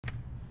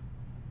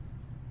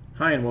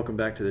Hi and welcome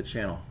back to the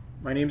channel.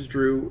 My name's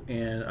Drew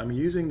and I'm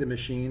using the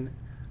machine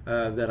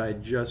that I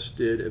just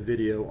did a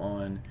video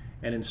on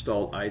and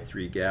installed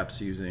i3 gaps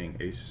using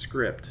a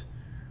script.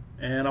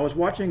 And I was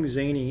watching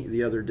Zany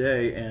the other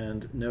day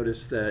and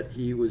noticed that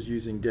he was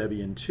using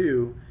Debian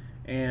 2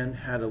 and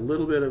had a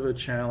little bit of a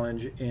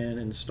challenge in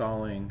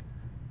installing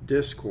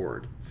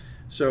Discord.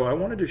 So I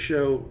wanted to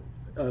show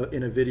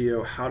in a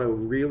video how to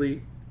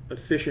really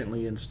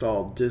efficiently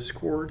install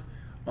Discord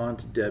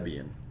onto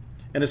Debian.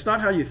 And it's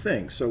not how you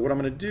think. So what I'm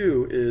going to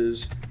do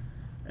is,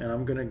 and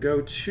I'm going to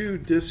go to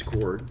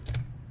Discord,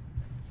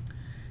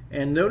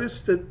 and notice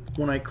that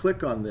when I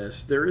click on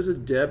this, there is a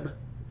deb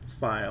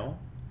file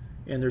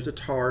and there's a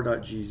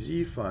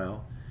tar.gz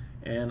file,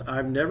 and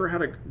I've never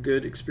had a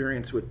good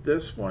experience with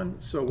this one.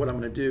 So what I'm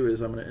going to do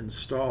is I'm going to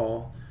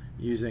install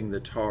using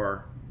the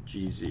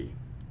tar.gz.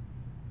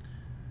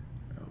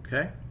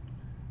 Okay,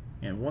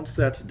 and once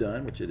that's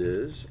done, which it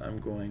is, I'm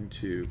going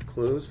to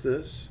close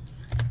this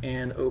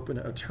and open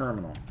a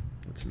terminal.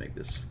 Let's make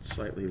this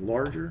slightly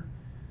larger,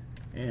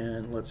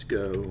 and let's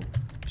go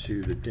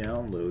to the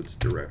downloads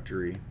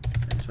directory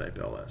and type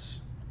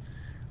ls.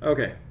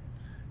 Okay,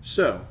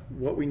 so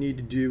what we need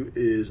to do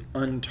is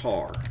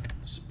untar,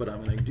 but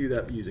I'm going to do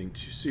that using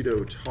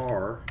sudo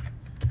tar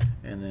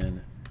and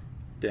then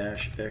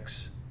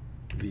 -xvzf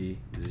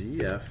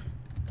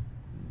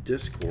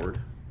discord,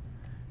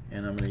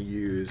 and I'm going to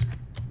use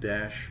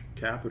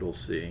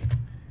 -C,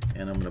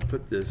 and I'm going to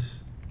put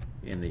this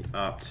in the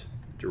opt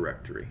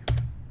directory.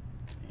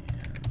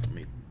 And let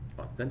me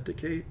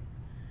authenticate,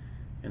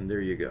 and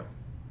there you go.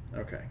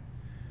 Okay,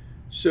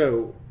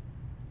 so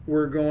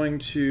we're going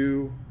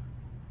to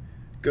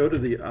go to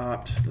the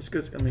opt.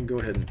 Let me go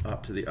ahead and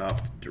opt to the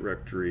opt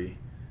directory,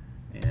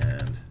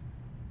 and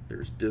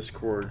there's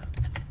Discord,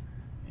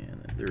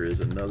 and there is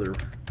another,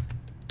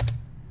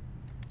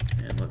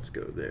 and let's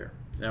go there.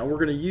 Now we're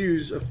going to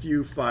use a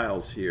few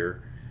files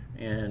here,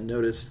 and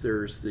notice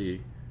there's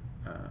the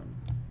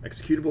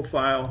executable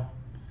file,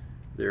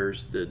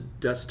 there's the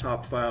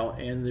desktop file,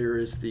 and there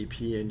is the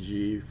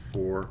PNG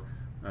for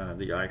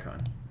the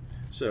icon.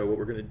 So what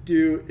we're going to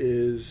do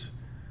is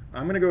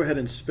I'm going to go ahead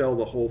and spell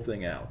the whole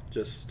thing out,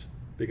 just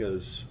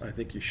because I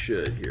think you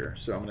should here.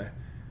 So I'm going to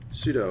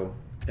sudo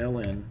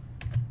ln-sf.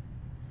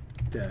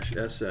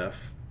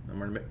 I'm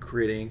going to be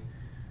creating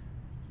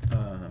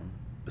a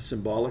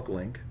symbolic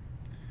link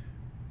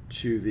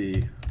to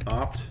the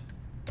opt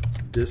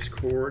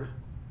discord,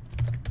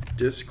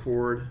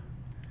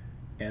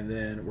 and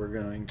then we're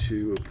going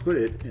to put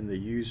it in the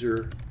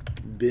user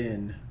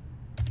bin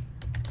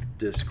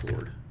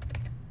Discord.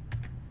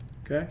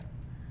 Okay,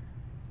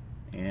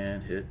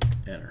 and hit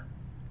enter.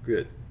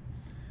 Good.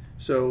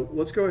 So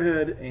let's go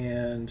ahead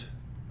and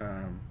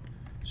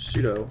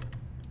sudo,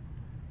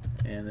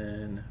 and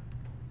then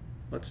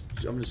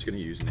I'm just going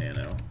to use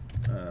nano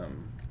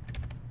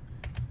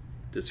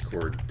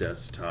Discord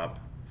desktop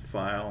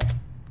file.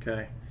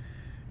 Okay,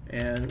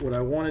 and what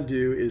I want to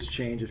do is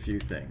change a few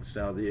things.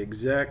 Now the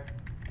exec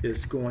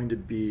is going to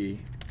be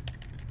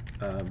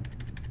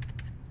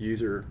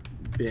user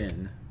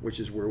bin, which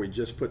is where we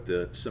just put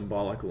the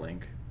symbolic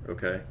link.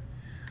 Okay,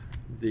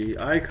 the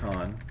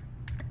icon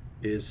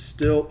is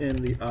still in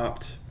the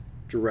opt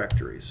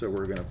directory, so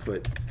we're going to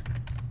put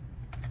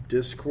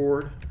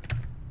Discord,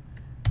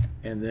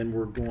 and then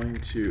we're going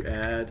to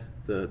add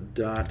the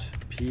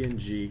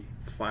 .png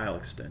file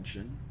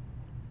extension.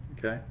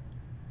 Okay,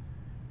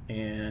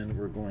 and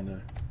we're going to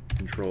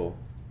Control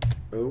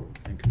O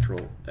and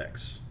Control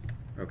X.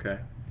 Okay.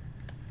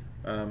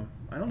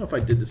 I don't know if I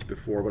did this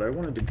before, but I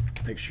wanted to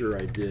make sure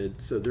I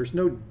did. So there's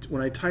no,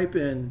 when I type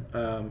in,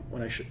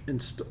 when I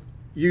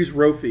use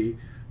Rofi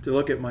to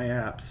look at my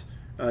apps,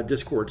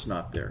 Discord's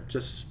not there.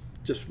 Just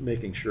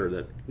making sure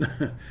that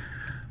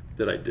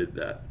that I did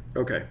that.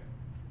 Okay.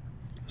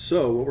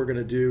 So what we're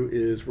going to do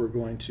is we're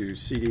going to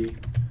cd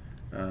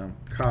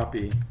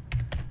copy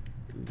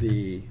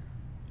the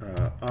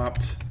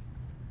opt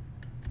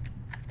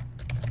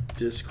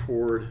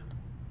Discord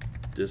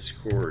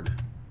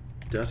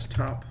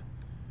desktop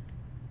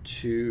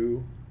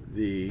to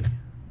the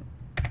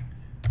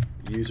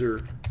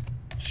user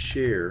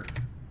share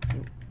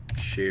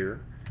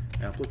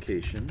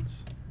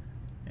applications,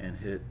 and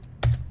hit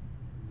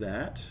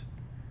that,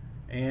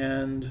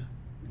 and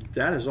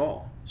that is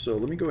all. So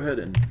let me go ahead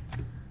and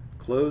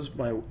close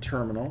my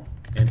terminal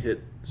and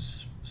hit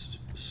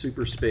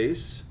super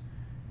space,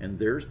 and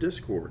there's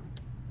Discord.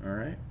 All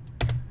right,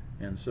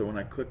 and so when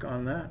I click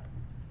on that,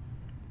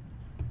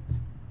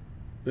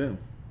 boom,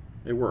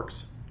 it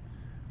works.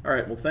 All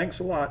right, well, thanks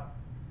a lot.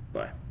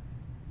 Bye.